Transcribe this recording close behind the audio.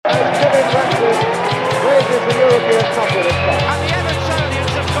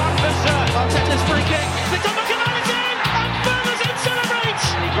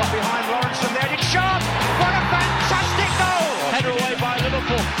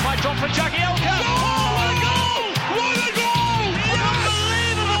Wide drop for Jagielka. Oh, what a goal! What a goal!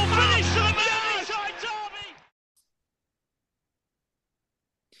 Unbelievable finish to the Merseyside derby.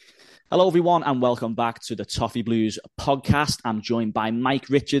 Hello, everyone, and welcome back to the Toffee Blues podcast. I'm joined by Mike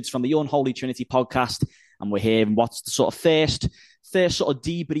Richards from the Unholy Trinity podcast, and we're here in what's the sort of first sort of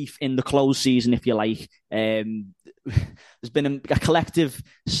debrief in the close season, if you like. There's been a collective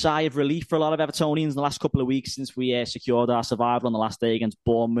sigh of relief for a lot of Evertonians in the last couple of weeks since we secured our survival on the last day against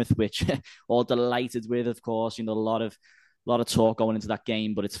Bournemouth, which all delighted with, of course. You know, a lot of talk going into that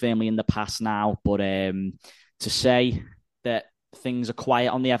game, but it's firmly in the past now. But to say that things are quiet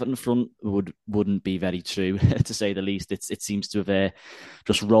on the Everton front wouldn't be very true, to say the least. It seems to have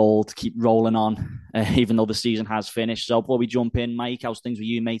just keep rolling on, even though the season has finished. So before we jump in, Mike, how's things with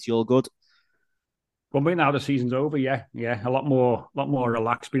you, mate? You all good? Well, now the season's over, yeah, a lot more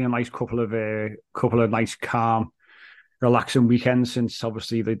relaxed. Been a nice couple of nice, calm, relaxing weekends since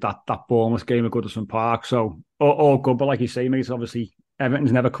obviously that Bournemouth game at Goodison Park. So all good, but like you say, mate, obviously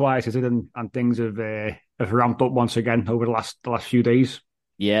Everton's never quiet, is it? And things have ramped up once again over the last few days.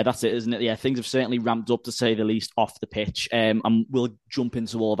 Yeah, that's it, isn't it? Yeah, things have certainly ramped up, to say the least, off the pitch. And we'll jump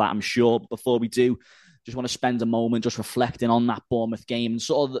into all that, I'm sure. But before we do, just want to spend a moment just reflecting on that Bournemouth game and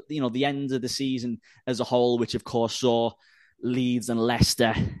sort of, the end of the season as a whole, which of course saw Leeds and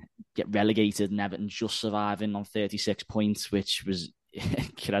Leicester get relegated and Everton just surviving on 36 points, which was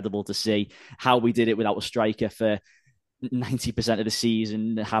incredible to see. How we did it without a striker for 90% of the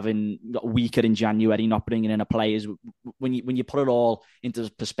season, having got weaker in January, not bringing in a players. When you put it all into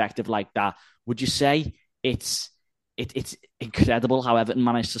perspective like that, would you say it's incredible how Everton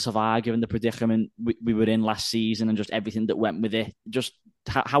managed to survive given the predicament we were in last season and just everything that went with it? Just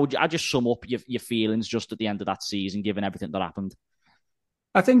how would you? I just sum up your feelings just at the end of that season, given everything that happened.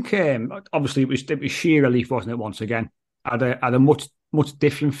 I think obviously it was sheer relief, wasn't it? Once again, had a much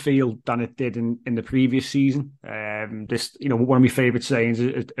different feel than it did in the previous season. This, one of my favourite sayings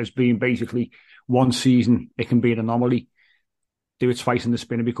has been basically, one season it can be an anomaly. Do it twice in the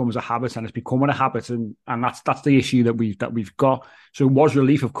spin, it becomes a habit, and it's becoming a habit, and that's the issue that we've got. So it was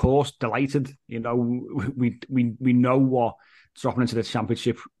relief, of course, delighted. We know what dropping into the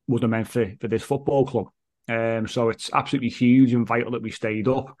Championship would have meant for this football club. So it's absolutely huge and vital that we stayed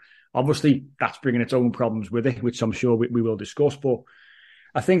up. Obviously, that's bringing its own problems with it, which I'm sure we will discuss. But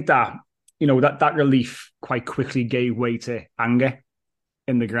I think that that relief quite quickly gave way to anger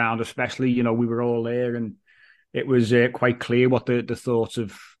in the ground, especially. We were all there, and it was quite clear what the thoughts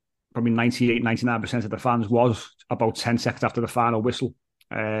of probably 98, 99% of the fans was about 10 seconds after the final whistle.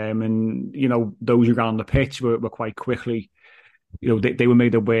 And, those who ran on the pitch were quite quickly, they were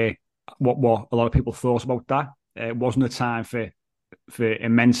made aware what a lot of people thought about that. It wasn't a time for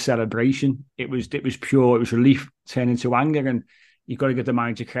immense celebration. It was relief turned into anger, and you've got to give the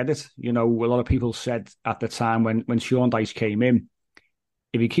manager credit. A lot of people said at the time when Sean Dyche came in,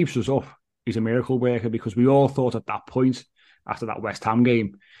 if he keeps us up, he's a miracle worker, because we all thought at that point, after that West Ham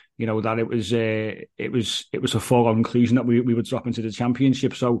game, that it was a foregone conclusion that we would drop into the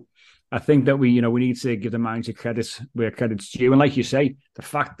Championship. So I think that we need to give the manager credit where credit's due. And like you say, the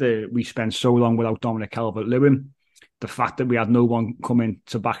fact that we spent so long without Dominic Calvert-Lewin, the fact that we had no one coming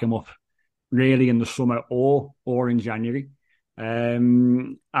to back him up really in the summer or in January,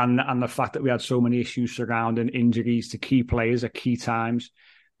 and the fact that we had so many issues surrounding injuries to key players at key times,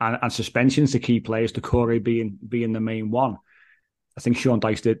 and suspensions to key players, the Corey being the main one. I think Sean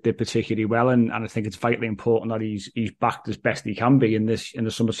Dyche did particularly well, and I think it's vitally important that he's backed as best he can be in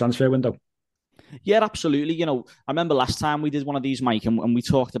the summer transfer window. Yeah, absolutely. I remember last time we did one of these, Mike, and we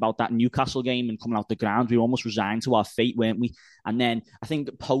talked about that Newcastle game and coming out the ground. We almost resigned to our fate, weren't we? And then I think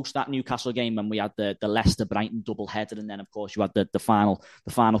post that Newcastle game, when we had the Leicester-Brighton double-header, and then, of course, you had the final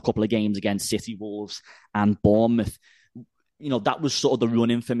couple of games against City, Wolves and Bournemouth. That was sort of the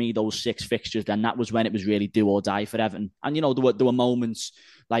run-in for me, those 6 fixtures. Then that was when it was really do or die for Everton. And, there were moments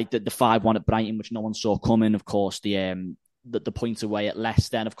like the 5-1 at Brighton, which no one saw coming. Of course, the points away at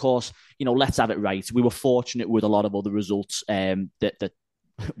Leicester. And of course, let's have it right. We were fortunate with a lot of other results that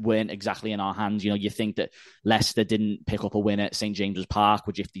weren't exactly in our hands. You think that Leicester didn't pick up a win at St. James's Park,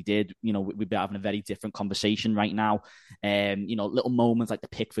 which if they did, we'd be having a very different conversation right now. Little moments like the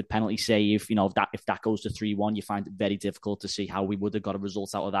Pickford penalty save, if that goes to 3-1, you find it very difficult to see how we would have got a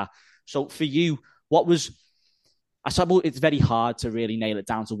result out of that. So for you, I suppose it's very hard to really nail it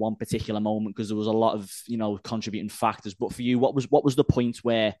down to one particular moment, because there was a lot of, contributing factors. But for you, what was the point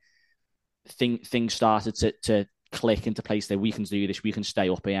where things started to click into place that we can do this, we can stay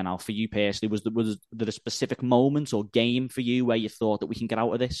up here now? For you personally, was there a specific moment or game for you where you thought that we can get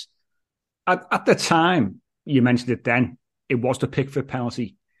out of this? At the time, you mentioned it then, it was the Pickford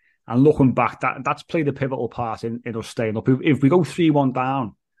penalty. And looking back, that's played a pivotal part in us staying up. If we go 3-1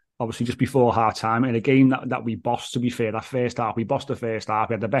 down, obviously just before half time, in a game that we bossed, to be fair, that first half, we bossed the first half,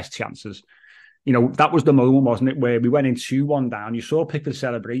 we had the best chances. That was the moment, wasn't it, where we went in 2-1 down. You saw Pickford's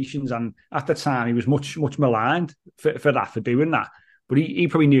celebrations, and at the time, he was much maligned for doing that. But he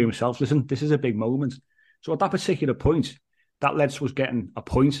probably knew himself, listen, this is a big moment. So at that particular point, that led to us getting a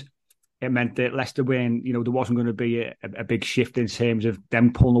point. It meant that Leicester weren't, there wasn't going to be a big shift in terms of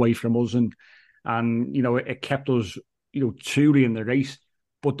them pulling away from us. And it kept us, truly in the race.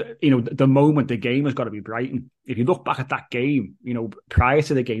 But, the moment, the game has got to be Brighton. If you look back at that game, prior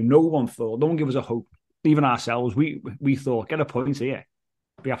to the game, no one gave us a hope. Even ourselves, we thought, get a point here.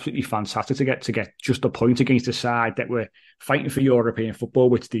 It'd be absolutely fantastic to get just a point against a side that were fighting for European football,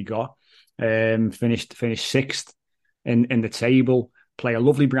 which they got. Finished sixth in the table, play a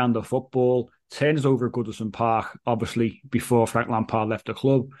lovely brand of football, turns over at Goodison Park, obviously, before Frank Lampard left the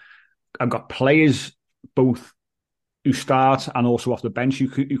club. I've got players, both who start and also off the bench, who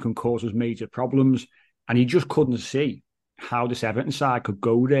can cause us major problems. And he just couldn't see how this Everton side could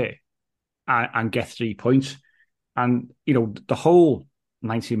go there and get 3 points. And, the whole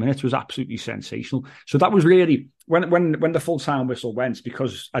 90 minutes was absolutely sensational. So that was really, when the full-time whistle went,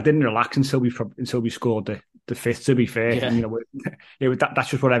 because I didn't relax until we scored the fifth, to be fair. Yeah. And, that's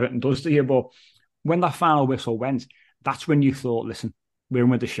just what Everton does to you. But when that final whistle went, that's when you thought, listen, we're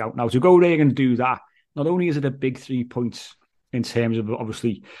in with the shout now. To go there and do that, not only is it a big 3 points in terms of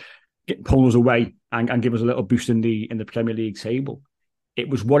obviously pulling us away and give us a little boost in the Premier League table, it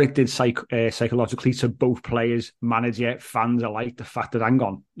was what it did psychologically to both players, manager, fans alike. The fact that, hang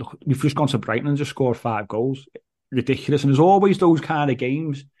on, look, we've just gone to Brighton and just scored 5 goals. Ridiculous. And there's always those kind of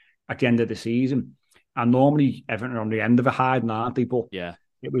games at the end of the season. And normally Everton are on the end of a hide, aren't they? But yeah,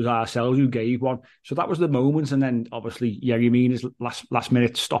 it was ourselves who gave one. So that was the moment. And then obviously Yerry Mina's last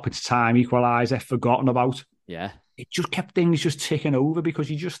minute stoppage time equaliser, forgotten about. Yeah. It just kept things just ticking over,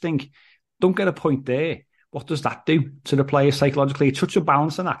 because you just think, don't get a point there. What does that do to the player psychologically? It's such a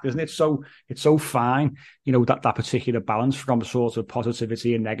balancing act, isn't it? So it's so fine, that particular balance from sort of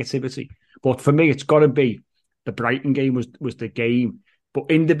positivity and negativity. But for me, it's got to be the Brighton game was the game. But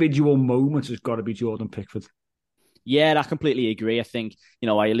individual moments has got to be Jordan Pickford. Yeah, I completely agree. I think,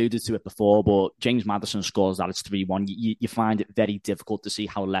 I alluded to it before, but James Maddison scores that, it's 3-1. You find it very difficult to see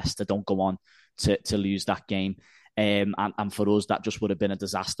how Leicester don't go on to lose that game. And for us, that just would have been a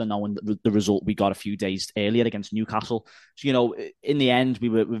disaster, knowing the result we got a few days earlier against Newcastle. So, in the end, we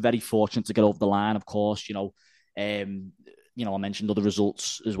were very fortunate to get over the line, of course. I mentioned other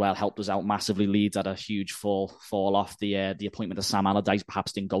results as well helped us out massively. Leeds had a huge fall off. The appointment of Sam Allardyce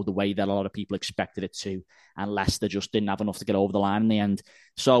perhaps didn't go the way that a lot of people expected it to, and Leicester just didn't have enough to get over the line in the end.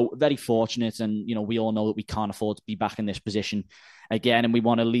 So very fortunate, and we all know that we can't afford to be back in this position again, and we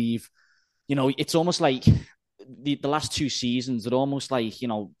want to leave. It's almost like the last 2 seasons, they're almost like, if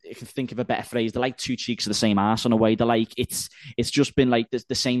you think of a better phrase, they're like 2 cheeks of the same arse in a way. They're like, it's just been like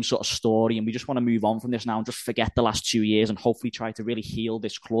the same sort of story, and we just want to move on from this now and just forget the last 2 years and hopefully try to really heal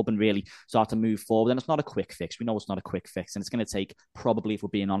this club and really start to move forward. And it's not a quick fix. We know it's not a quick fix, and it's going to take, probably, if we're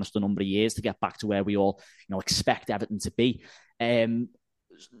being honest, a number of years to get back to where we all, expect Everton to be.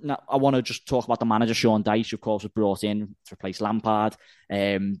 Now, I want to just talk about the manager, Sean Dyche, who, of course, was brought in to replace Lampard.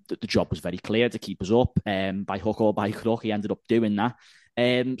 The job was very clear, to keep us up. By hook or by crook, he ended up doing that.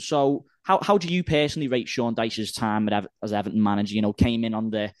 So how do you personally rate Sean Dyche's time as Everton manager? Came in on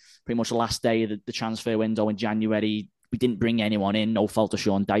the pretty much the last day of the transfer window in January. We didn't bring anyone in, no fault of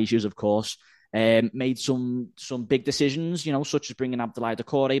Sean Dyche's, of course. Made some big decisions, such as bringing Abdoulaye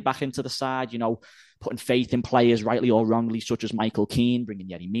Doucouré back into the side, putting faith in players, rightly or wrongly, such as Michael Keane, bringing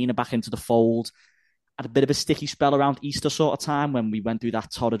Yerry Mina back into the fold. Had a bit of a sticky spell around Easter sort of time when we went through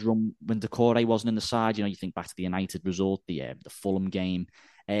that torrid run when Doucouré wasn't in the side. You think back to the United result, the Fulham game.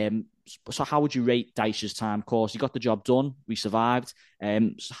 So how would you rate Dyche's time? Of course, he got the job done. We survived.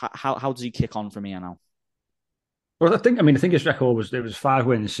 So how does he kick on from here now? Well, I think his record was 5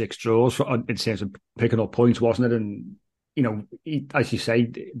 wins, 6 draws in terms of picking up points, wasn't it? And as you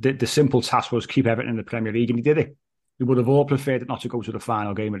say, the simple task was keep Everton in the Premier League, and he did it. We would have all preferred it not to go to the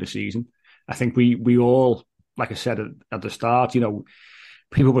final game of the season. I think we all, like I said at the start,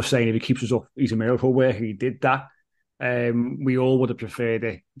 people were saying if he keeps us up, he's a miracle worker. He did that. We all would have preferred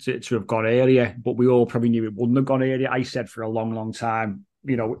it to have gone earlier, but we all probably knew it wouldn't have gone earlier. I said for a long, long time,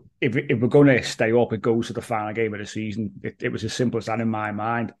 if we're going to stay up, it goes to the final game of the season. It was as simple as that in my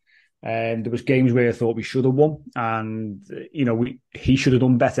mind. There was games where I thought we should have won, and he should have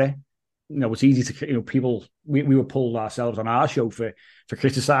done better. It's easy to people. We were pulled ourselves on our show for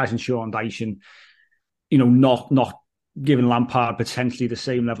criticising Sean Dyche and not giving Lampard potentially the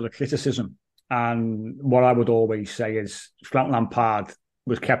same level of criticism. And what I would always say is Frank Lampard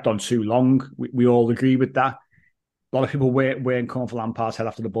was kept on too long. We all agree with that. A lot of people weren't coming for Lampard's head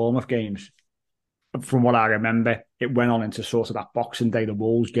after the Bournemouth games. From what I remember, it went on into sort of that Boxing Day, the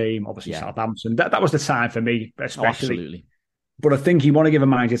Wolves game, obviously Southampton. That was the time for me, especially. Oh, absolutely. But I think you want to give a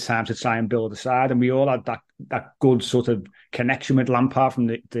manager time to try and build a side. And we all had that good sort of connection with Lampard from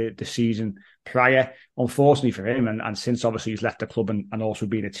the season prior. Unfortunately for him, and since obviously he's left the club and also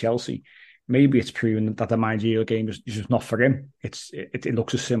been at Chelsea, maybe it's proven that the managerial game is just not for him. It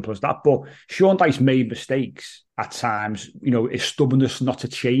looks as simple as that. But Sean Dyche made mistakes at times. His stubbornness not to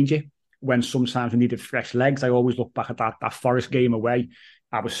change it when sometimes we needed fresh legs. I always look back at that Forest game away.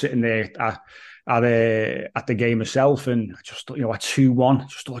 I was sitting there at the game myself, and just at 2-1,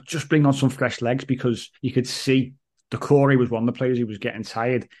 just thought just bring on some fresh legs, because you could see Decore was one of the players who was getting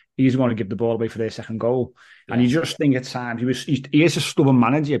tired. He doesn't want to give the ball away for their second goal, and you just think at times he is a stubborn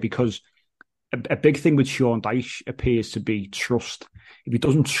manager, because a big thing with Sean Dyche appears to be trust. If he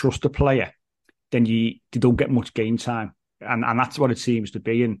doesn't trust a player, then they don't get much game time. And that's what it seems to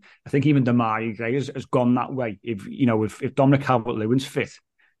be. And I think even Demarai Gray has gone that way. If Dominic Calvert-Lewin's fit,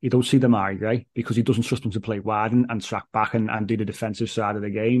 you don't see Demarai Gray, because he doesn't trust him to play wide and track back and do the defensive side of the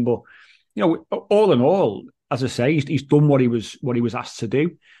game. But all in all, as I say, he's done what he was asked to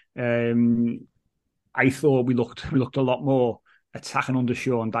do. I thought we looked a lot more attacking under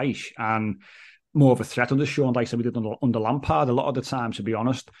Sean Dyche and more of a threat under Sean Dyche than we did under Lampard. A lot of the time, to be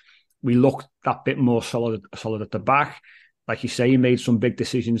honest, we looked that bit more solid at the back. Like you say, he made some big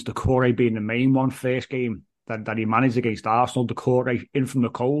decisions. Decore being the main one, first game that he managed against Arsenal. Decore in from the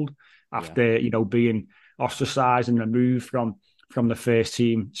cold after being ostracised and removed from the first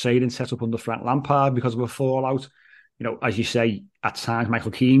team. Sayden set up under Frank Lampard because of a fallout. As you say, at times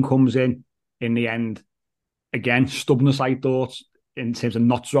Michael Keane comes in the end. Again, stubbornness, I thought, in terms of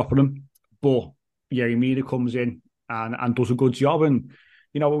not dropping him. But Yerry Mina comes in and does a good job. And,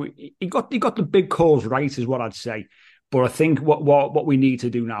 he got the big calls right, is what I'd say. But I think what we need to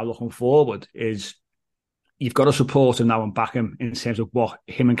do now looking forward is you've got to support him now and back him in terms of what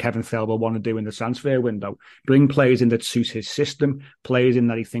him and Kevin Thelber want to do in the transfer window. Bring players in that suit his system, players in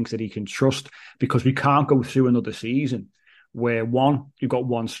that he thinks that he can trust, because we can't go through another season where, one, you've got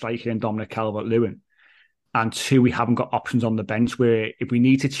one striker in Dominic Calvert-Lewin, and two, we haven't got options on the bench where if we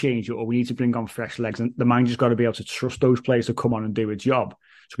need to change it or we need to bring on fresh legs, and the manager's got to be able to trust those players to come on and do a job.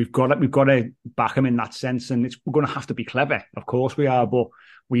 So we've got to back him in that sense, and we're going to have to be clever. Of course we are, but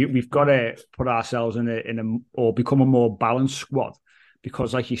we've got to put ourselves or become a more balanced squad,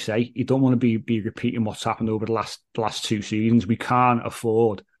 because, like you say, you don't want to be repeating what's happened over the last two seasons. We can't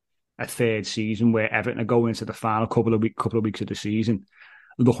afford a third season where Everton are going into the final couple of weeks of the season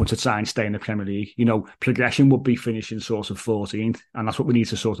looking to try and stay in the Premier League. Progression would be finishing sort of 14th, and that's what we need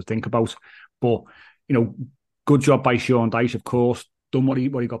to sort of think about. But good job by Sean Dyche, of course. Done what he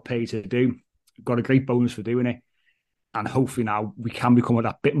got paid to do, got a great bonus for doing it, and hopefully now we can become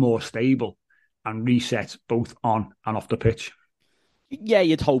a bit more stable and reset both on and off the pitch. Yeah,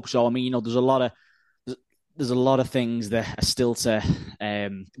 you'd hope so. I mean, there's a lot of things that are still to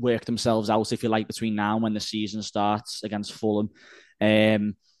work themselves out, if you like, between now and when the season starts against Fulham.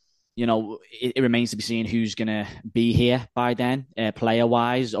 It remains to be seen who's going to be here by then,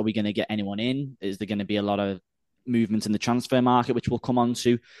 player-wise. Are we going to get anyone in? Is there going to be a lot of movement in the transfer market, which we'll come on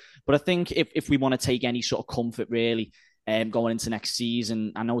to? But I think if we want to take any sort of comfort, really, going into next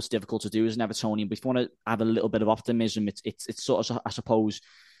season, I know it's difficult to do as an Evertonian, but if you want to have a little bit of optimism, it's sort of, I suppose,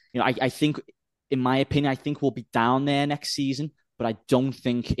 I think, in my opinion, I think we'll be down there next season, but I don't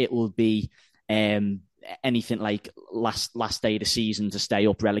think it will be anything like last day of the season to stay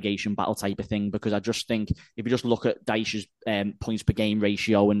up, relegation battle type of thing, because I just think if you just look at Dyche's points per game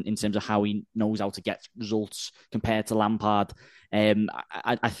ratio and in terms of how he knows how to get results compared to Lampard,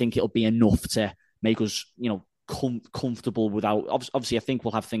 I think it'll be enough to make us comfortable without, obviously I think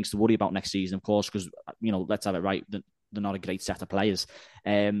we'll have things to worry about next season, of course, because let's have it right, they're not a great set of players,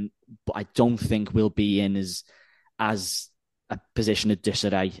 but I don't think we'll be in as a position of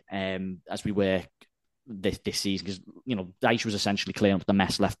disarray as we were this season, because Dyche was essentially clearing up the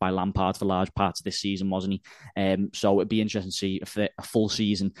mess left by Lampard for large parts of this season, wasn't he? So it'd be interesting to see a full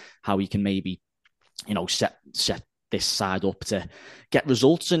season how he can maybe set this side up to get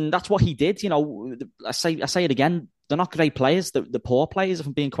results, and that's what he did. I say it again, they're not great players, the poor players, if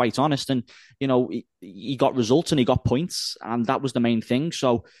I'm being quite honest, and he got results and he got points, and that was the main thing.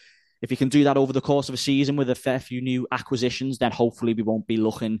 So if you can do that over the course of a season with a fair few new acquisitions, then hopefully we won't be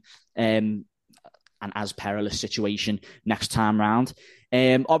looking an as perilous situation next time round.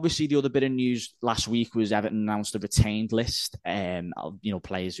 Obviously, the other bit of news last week was Everton announced a retained list of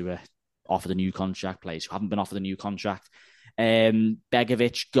players who are offered a new contract, players who haven't been offered a new contract.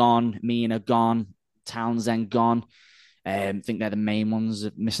 Begovic gone, Mina gone, Townsend gone. I think they're the main ones.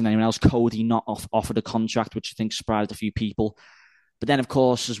 Missing anyone else? Cody not offered a contract, which I think surprised a few people. But then, of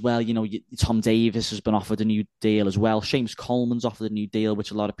course, as well, Tom Davies has been offered a new deal as well. Seamus Coleman's offered a new deal,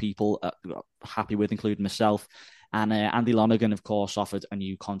 which a lot of people are happy with, including myself. And Andy Lonergan, of course, offered a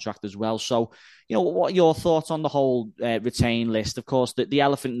new contract as well. So, what are your thoughts on the whole retain list? Of course, the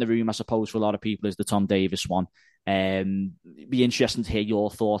elephant in the room, I suppose, for a lot of people is the Tom Davies one. It'd be interesting to hear your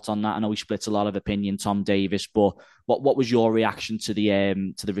thoughts on that. I know he splits a lot of opinion, Tom Davies, but what was your reaction to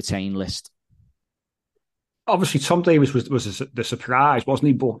the retain list? Obviously, Tom Davies was the surprise, wasn't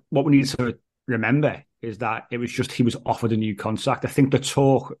he? But what we need to remember is that it was just he was offered a new contract. I think the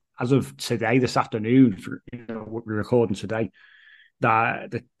talk as of today, this afternoon, what we're recording today,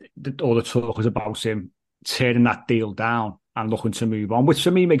 that all the talk was about him turning that deal down and looking to move on, which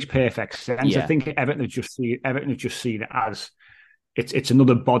for me makes perfect sense. Yeah. I think Everton have just seen it as it's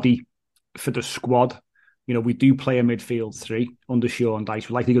another body for the squad. We do play a midfield three under Sean Dyche.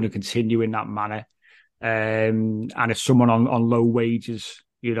 We're likely going to continue in that manner. And if someone on low wages,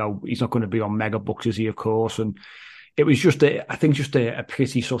 he's not going to be on mega bucks, is he, of course. And it was just a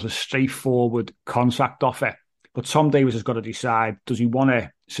pretty sort of straightforward contract offer. But Tom Davies has got to decide, does he want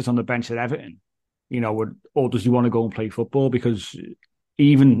to sit on the bench at Everton, or does he want to go and play football? Because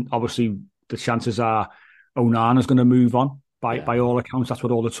even, obviously, the chances are Onana's going to move on. By all accounts, that's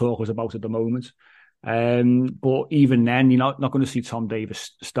what all the talk was about at the moment. But even then, you're not going to see Tom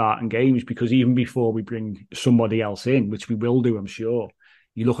Davies starting games, because even before we bring somebody else in, which we will do, I'm sure,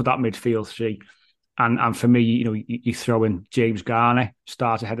 you look at that midfield three, and for me, you throw in James Garner,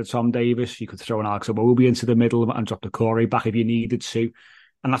 start ahead of Tom Davies. You could throw in Alex Iwobi into the middle and drop the Corey back if you needed to,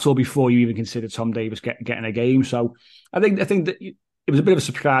 and that's all before you even consider Tom Davies getting a game. So I think that it was a bit of a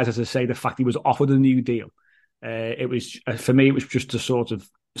surprise, as I say, the fact he was offered a new deal. It was, for me, it was just a sort of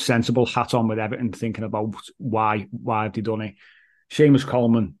sensible hat on with Everton, thinking about why have they done it. Seamus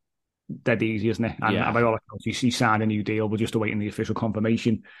Coleman, dead easy, isn't it? And by all accounts, he signed a new deal. We're just awaiting the official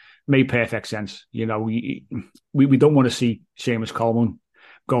confirmation. Made perfect sense. We don't want to see Seamus Coleman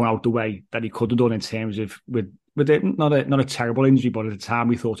going out the way that he could have done in terms of with it, not a terrible injury, but at the time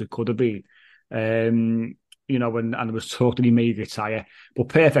we thought it could have been. And there was talk that he may retire. But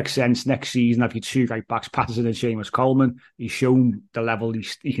perfect sense. Next season, have your two right backs, Patterson and Seamus Coleman. He's shown the level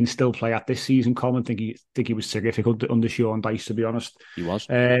he can still play at this season. Coleman, think he was terrific under Sean Dyche, to be honest. He was.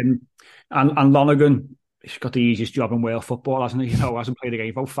 And Lonergan, he's got the easiest job in Wales football, hasn't he? Hasn't played a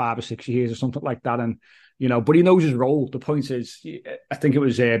game for about 5 or 6 years or something like that. And but he knows his role. The point is, I think it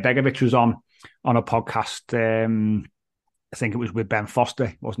was Begovic was on a podcast. I think it was with Ben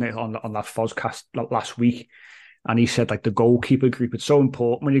Foster, wasn't it, on that Fozcast last week? And he said, like, the goalkeeper group, it's so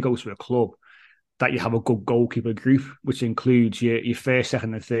important when you go to a club that you have a good goalkeeper group, which includes your first,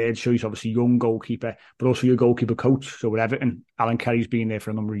 second and third. So he's obviously young goalkeeper, but also your goalkeeper coach. So with Everton, Alan Kerry's been there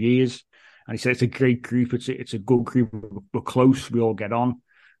for a number of years. And he said it's a great group. It's a good group. We're close. We all get on.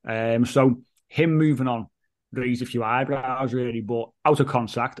 So him moving on raised a few eyebrows, really, but out of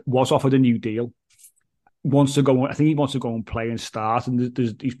contract, was offered a new deal. Wants to go. I think he wants to go and play and start. And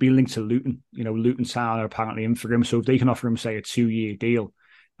he's been linked to Luton. Luton Town are apparently in for him. So if they can offer him, say, a 2-year deal,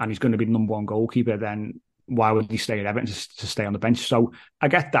 and he's going to be the number one goalkeeper, then why would he stay at Everton to stay on the bench? So I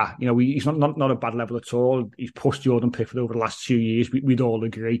get that. He's not a bad level at all. He's pushed Jordan Pickford over the last 2 years. We'd all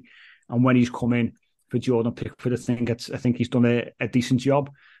agree. And when he's come in for Jordan Pickford, I think he's done a decent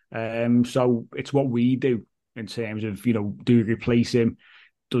job. So it's what we do in terms of, do we replace him?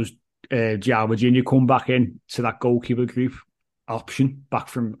 Does João Virginia come back in to that goalkeeper group option back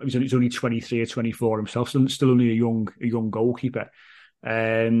from, he's only 23 or 24 himself, still only a young goalkeeper.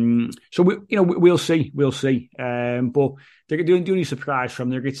 So we'll see. But the only surprise from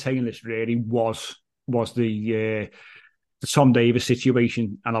the retain list really was the Tom Davies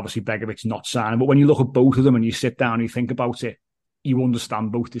situation, and obviously Begovic not signing. But when you look at both of them and you sit down and you think about it, you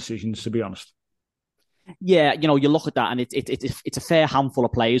understand both decisions, to be honest. Yeah, you look at that, and it's a fair handful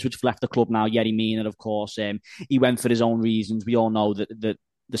of players which have left the club now. Yerry Mina, of course, he went for his own reasons. We all know that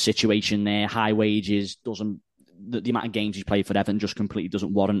the situation there, high wages, the amount of games he's played for Everton just completely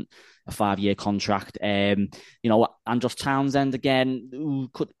doesn't warrant a 5-year contract. Andros Townsend again,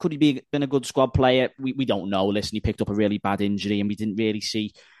 could he been a good squad player? We don't know. Listen, he picked up a really bad injury, and we didn't really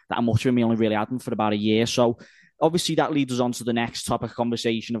see that much of him. We only really had him for about a year, so. Obviously, that leads us on to the next topic of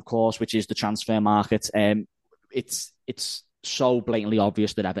conversation, of course, which is the transfer market. It's so blatantly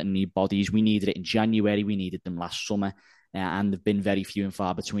obvious that Everton need bodies. We needed it in January. We needed them last summer. And they've been very few and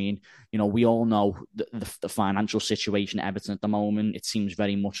far between. We all know the financial situation at Everton at the moment. It seems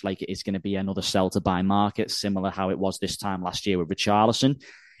very much like it is going to be another sell to buy market, similar how it was this time last year with Richarlison.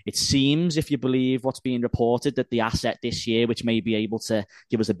 It seems, if you believe what's being reported, that the asset this year, which may be able to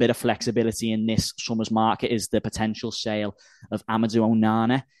give us a bit of flexibility in this summer's market, is the potential sale of Amadou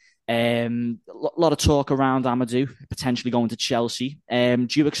Onana. A lot of talk around Amadou potentially going to Chelsea. Do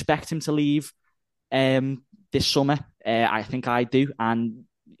you expect him to leave this summer? I think I do. And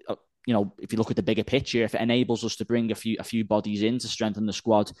if you look at the bigger picture, if it enables us to bring a few bodies in to strengthen the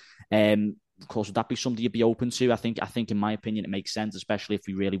squad, of course, would that be something you'd be open to? I think, in my opinion, it makes sense, especially if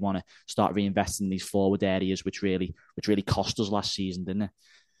we really want to start reinvesting in these forward areas, which really cost us last season, didn't it?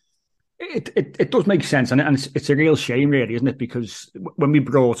 It does make sense, and it's a real shame, really, isn't it? Because when we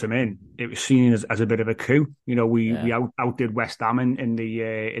brought him in, it was seen as a bit of a coup. We outdid West Ham in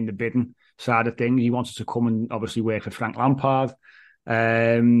the bidding side of things. He wanted to come and obviously work for Frank Lampard,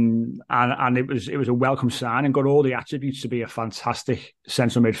 and it was a welcome sign and got all the attributes to be a fantastic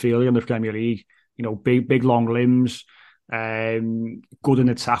central midfielder in the Premier League. Big long limbs, good in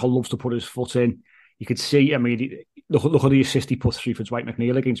the tackle, loves to put his foot in. You could see, look at the assist he put through for Dwight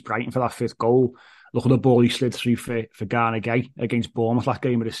McNeil against Brighton for that 5th goal. Look at the ball he slid through for Garner Gay against Bournemouth last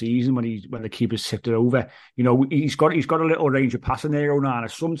game of the season when the keepers tipped it over. He's got a little range of passing there,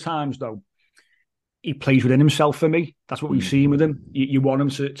 Onana. Sometimes though, he plays within himself for me. That's what we've seen with him. You want him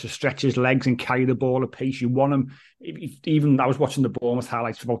to stretch his legs and carry the ball at pace. You want him. Even I was watching the Bournemouth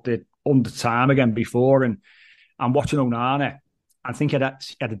highlights about the under time again before, and I'm watching Onana. I think he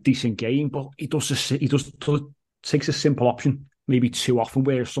had a decent game, but he takes a simple option maybe too often,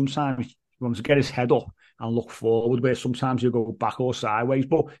 where sometimes he wants to get his head up and look forward, where sometimes he'll go back or sideways.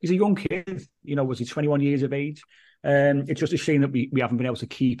 But he's a young kid, was he 21 years of age? It's just a shame that we haven't been able to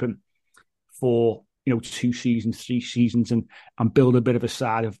keep him for 2 seasons, 3 seasons, and build a bit of a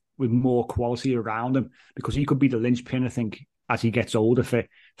side with more quality around him, because he could be the linchpin, I think, as he gets older for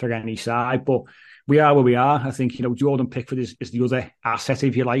any side. But we are where we are. I think, Jordan Pickford is the other asset,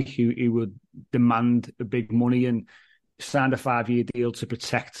 if you like, who would demand big money and signed a 5-year deal to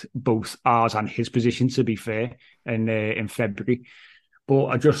protect both ours and his position, to be fair, in February. But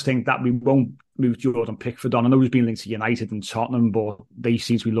I just think that we won't move Jordan Pickford on. I know he's been linked to United and Tottenham, but they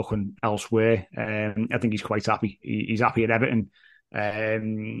seem to be looking elsewhere. I think he's quite happy. He's happy at Everton.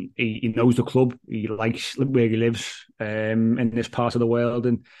 He knows the club. He likes where he lives in this part of the world,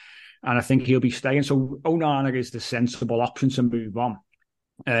 and I think he'll be staying. So Onana is the sensible option to move on.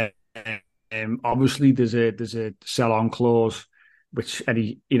 Obviously, there's a sell-on clause, which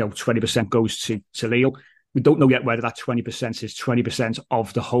any 20% goes to Lille. We don't know yet whether that 20% is 20%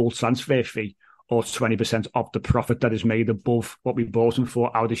 of the whole transfer fee or 20% of the profit that is made above what we bought him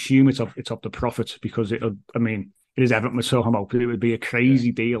for. I would assume it's of the profit, because it is Everton we're talking about. It would be a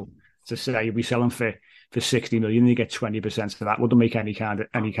crazy deal to say we sell him for 60 million and you get 20% of that. Wouldn't make any kind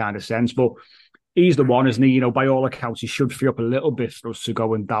of sense. But he's the one, isn't he? Over all accounts, he should free up a little bit for us to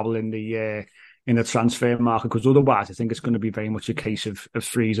go and dabble in the transfer market, because otherwise I think it's going to be very much a case of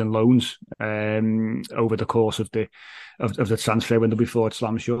frees and loans over the course of the transfer window before it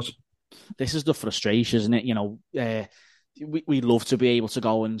slams shut. This is the frustration, isn't it? We love to be able to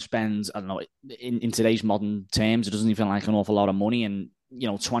go and spend, I don't know, in today's modern terms, it doesn't even like an awful lot of money, and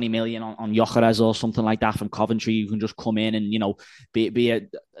 20 million on Gyökeres or something like that from Coventry, you can just come in and be a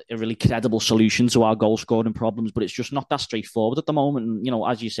really credible solution to our goal scoring problems. But it's just not that straightforward at the moment. And,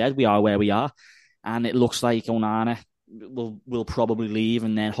 as you said, we are where we are, and it looks like Onana will probably leave,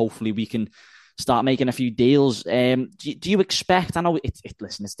 and then hopefully we can start making a few deals. Do you expect? I know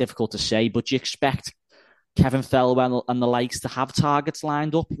it's difficult to say, but do you expect Kevin Thelwell and the likes to have targets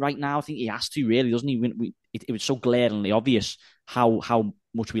lined up right now? I think he has to, really, doesn't he? It was so glaringly obvious how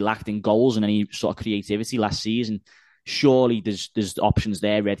much we lacked in goals and any sort of creativity last season. Surely there's options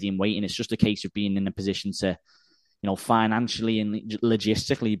there ready and waiting. It's just a case of being in a position to, financially and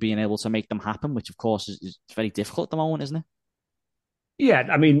logistically being able to make them happen, which of course is very difficult at the moment, isn't it? Yeah,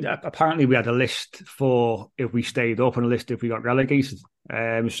 apparently we had a list for if we stayed up and a list if we got relegated.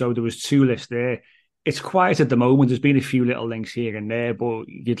 So there was 2 lists there. It's quiet at the moment. There's been a few little links here and there, but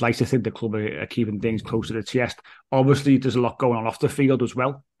you'd like to think the club are keeping things close to the chest. Obviously, there's a lot going on off the field as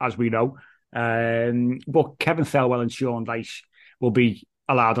well, as we know. But Kevin Thelwell and Sean Dyche will be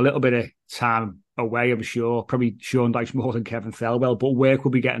allowed a little bit of time away, I'm sure. Probably Sean Dyche more than Kevin Thelwell, but work will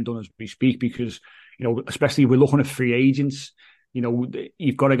be getting done as we speak, because, especially if we're looking at free agents,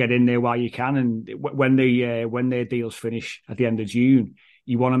 you've got to get in there while you can. And when their deals finish at the end of June,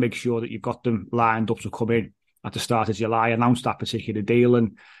 you want to make sure that you've got them lined up to come in at the start of July, announced that particular deal.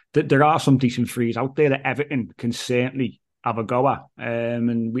 And there are some decent frees out there that Everton can certainly have a go at.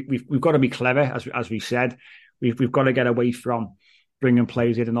 And we've got to be clever, as we said. We've got to get away from bringing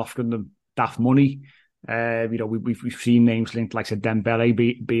players in and offering them daft money. We've seen names linked like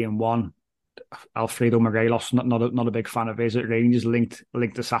Dembele being one. Alfredo Morelos, not a big fan of his at Rangers, linked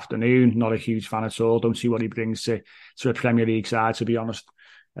this afternoon. Not a huge fan at all. Don't see what he brings to a Premier League side, to be honest.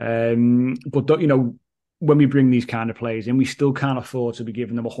 But when we bring these kind of players in, we still can't afford to be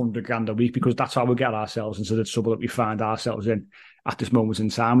giving them $100,000 a week, because that's how we get ourselves into the trouble that we find ourselves in at this moment in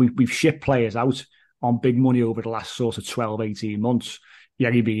time. We've shipped players out on big money over the last sort of 12, 18 months.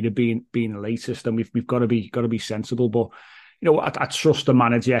 Yerry Mina being the latest, and we've got to be sensible. But I trust the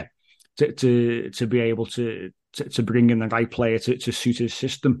manager to be able to bring in the right player to suit his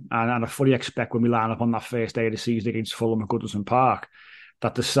system, and I fully expect when we line up on that first day of the season against Fulham at Goodison Park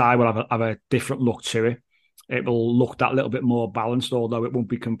that the side will have a different look to it. It will look that little bit more balanced, although it won't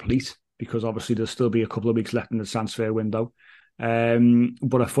be complete, because obviously there'll still be a couple of weeks left in the transfer window.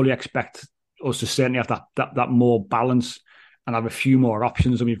 But I fully expect us to certainly have that more balance and have a few more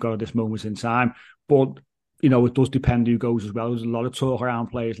options than we've got at this moment in time. But it does depend who goes as well. There's a lot of talk around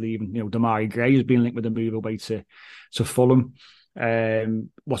players leaving. Damari Gray has been linked with a move away to Fulham.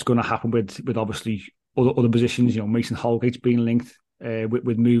 What's going to happen with obviously other positions? Mason Holgate's been linked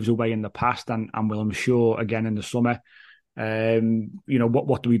with moves away in the past, and Willem Shaw again in the summer.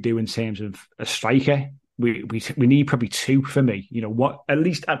 What do we do in terms of a striker? We need probably two for me. At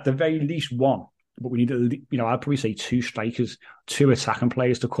least at the very least one. But we need, I'd probably say two strikers, two attacking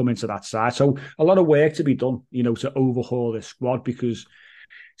players to come into that side. So a lot of work to be done, to overhaul this squad, because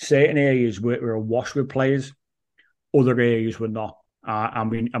certain areas we're awash with players, other areas we're not, and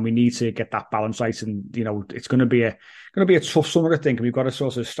we need to get that balance right. And it's going to be a tough summer, I think, and we've got to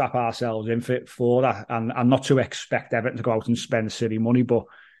sort of strap ourselves in for that, and not to expect Everton to go out and spend silly money, but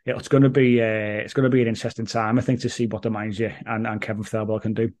it's going to be an interesting time, I think, to see what the manager and Kevin Thelwell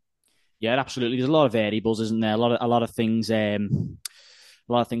can do. Yeah, absolutely. There's a lot of variables, isn't there? A lot of things. A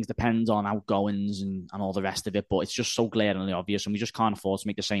lot of things depend on outgoings and all the rest of it. But it's just so glaringly obvious, and we just can't afford to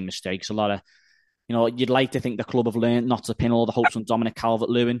make the same mistakes. A lot of, you'd like to think the club have learned not to pin all the hopes on Dominic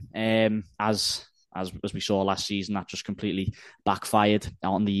Calvert-Lewin, as we saw last season. That just completely backfired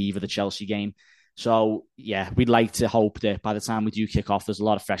on the eve of the Chelsea game. So yeah, we'd like to hope that by the time we do kick off, there's a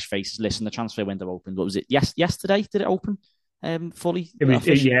lot of fresh faces. Listen, the transfer window opened. What was it? Yesterday? Did it open? Fully? It was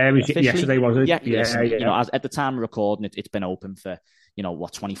yesterday, was it? Yeah. At the time of recording, it's been open for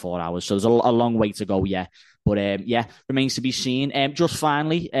 24 hours. So there's a long way to go. Yeah, but remains to be seen. Just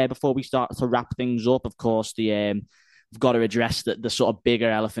finally, before we start to wrap things up, of course, we've got to address the sort of bigger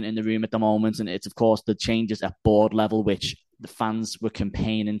elephant in the room at the moment, and it's of course the changes at board level, which the fans were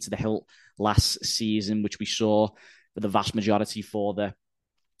campaigning to the hilt last season, which we saw for the vast majority for the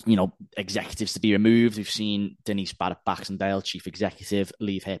executives to be removed. We've seen Denise Baxendale, chief executive,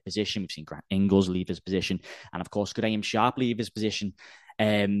 leave her position. We've seen Grant Ingles leave his position, and of course Graham Sharp leave his position.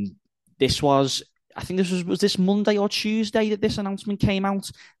 This was this Monday or Tuesday that this announcement came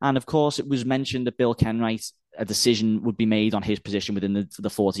out, and of course it was mentioned that Bill Kenwright, a decision would be made on his position within the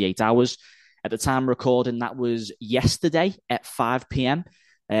 48 hours. At the time of recording, that was yesterday at 5 p.m.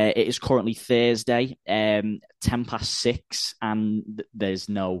 It is currently Thursday, 6:10, and there's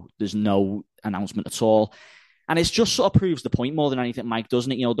no announcement at all. And it just sort of proves the point more than anything, Mike,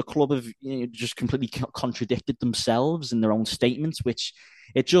 doesn't it? The club have just completely contradicted themselves in their own statements, which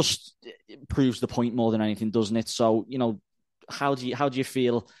it just proves the point more than anything, doesn't it? So, how do you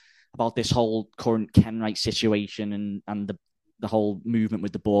feel about this whole current Kenwright situation and the whole movement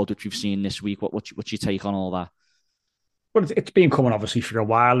with the board, which we've seen this week? What's your take on all that? Well, it's been coming obviously for a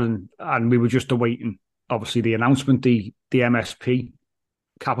while, and we were just awaiting obviously the announcement. The MSP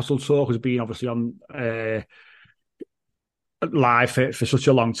Capital talk has been obviously on live for such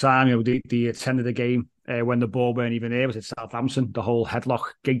a long time. They attended the game when the ball weren't even there. It was at Southampton, the whole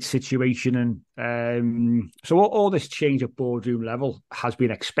headlock gate situation, and so all this change at boardroom level has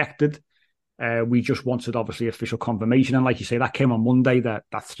been expected. We just wanted obviously official confirmation, and like you say, that came on Monday. That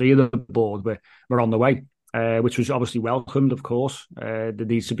three of the board were on the way. Which was obviously welcomed, of course. There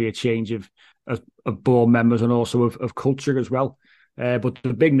needs to be a change of board members and also of culture as well. But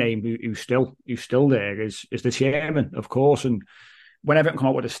the big name who's still there is the chairman, of course. And whenever it come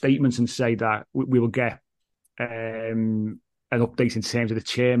out with a statement and say that we will get an update in terms of the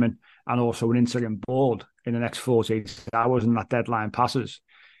chairman and also an interim board in the next 48 hours, and that deadline passes,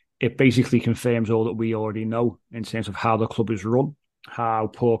 it basically confirms all that we already know in terms of how the club is run, how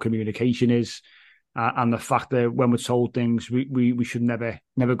poor communication is, and the fact that when we're told things, we should never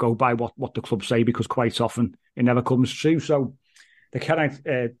go by what the club say, because quite often it never comes true. So Bill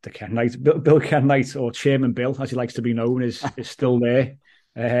Kenwright, or Chairman Bill, as he likes to be known, is still there.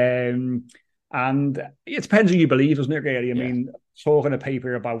 And it depends who you believe, doesn't it, really? I mean, talking a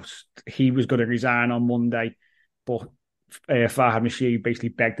paper about he was going to resign on Monday, but Farhad Mashiri basically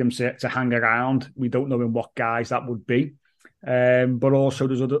begged him to hang around. We don't know in what guise that would be. But also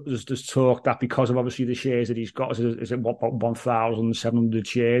there's talk that because of obviously the shares that he's got, is it about 1,700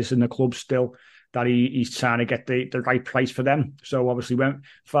 shares in the club still, that he's trying to get the right price for them. So obviously when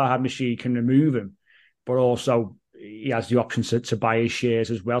Farhad Mashiri can remove him, but also he has the option to buy his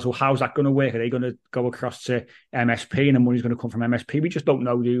shares as well. So how's that going to work? Are they going to go across to MSP and the money's going to come from MSP? We just don't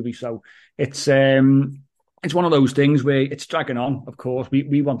know, do we? So it's one of those things where it's dragging on. Of course,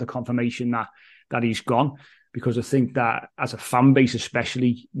 we want the confirmation that he's gone, because I think that as a fan base,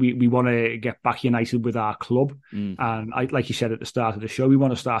 especially, we want to get back united with our club. And like you said at the start of the show, we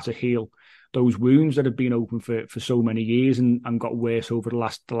want to start to heal those wounds that have been open for so many years and got worse over the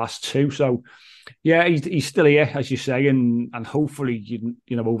last two. So, yeah, he's still here, as you say, and hopefully,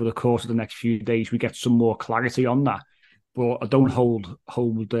 you know, over the course of the next few days, we get some more clarity on that. But I don't hold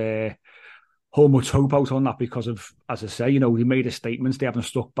much hope out on that, because of, as I say, you know, we made a statement, they haven't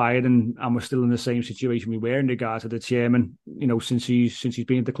stuck by it, and we're still in the same situation we were in regard to the chairman, you know, since he's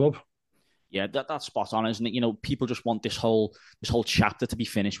been at the club. Yeah, that's spot on, isn't it? You know, people just want this whole chapter to be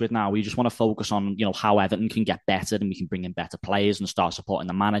finished with now. We just want to focus on, you know, how Everton can get better, and we can bring in better players and start supporting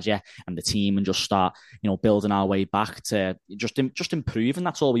the manager and the team, and just start, you know, building our way back to just improving.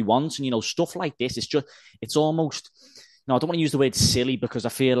 That's all we want. And, you know, stuff like this, it's almost, you know, I don't want to use the word silly, because I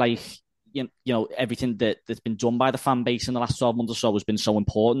feel like, you know, everything that's been done by the fan base in the last 12 months or so has been so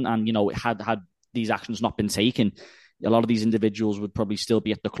important. And, you know, had these actions not been taken, a lot of these individuals would probably still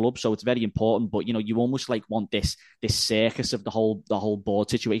be at the club. So it's very important. But, you know, you almost like want this circus of the whole board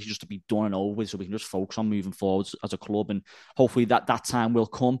situation just to be done and over with, so we can just focus on moving forward as a club. And hopefully that time will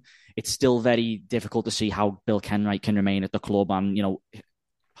come. It's still very difficult to see how Bill Kenwright can remain at the club. And, you know,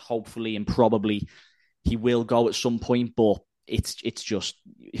 hopefully and probably he will go at some point, but it's just,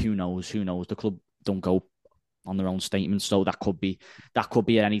 who knows? The club don't go on their own statements, so that could be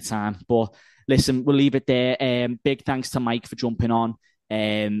at any time. But listen, we'll leave it there. Big thanks to Mike for jumping on.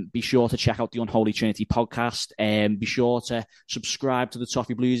 Be sure to check out the Unholy Trinity podcast. Be sure to subscribe to the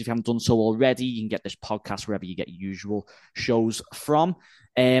Toffee Blues if you haven't done so already. You can get this podcast wherever you get your usual shows from.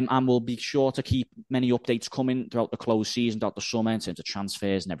 And we'll be sure to keep many updates coming throughout the closed season, throughout the summer, in terms of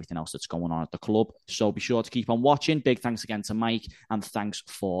transfers and everything else that's going on at the club. So be sure to keep on watching. Big thanks again to Mike, and thanks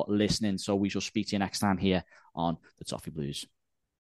for listening. So we shall speak to you next time here on the Toffee Blues.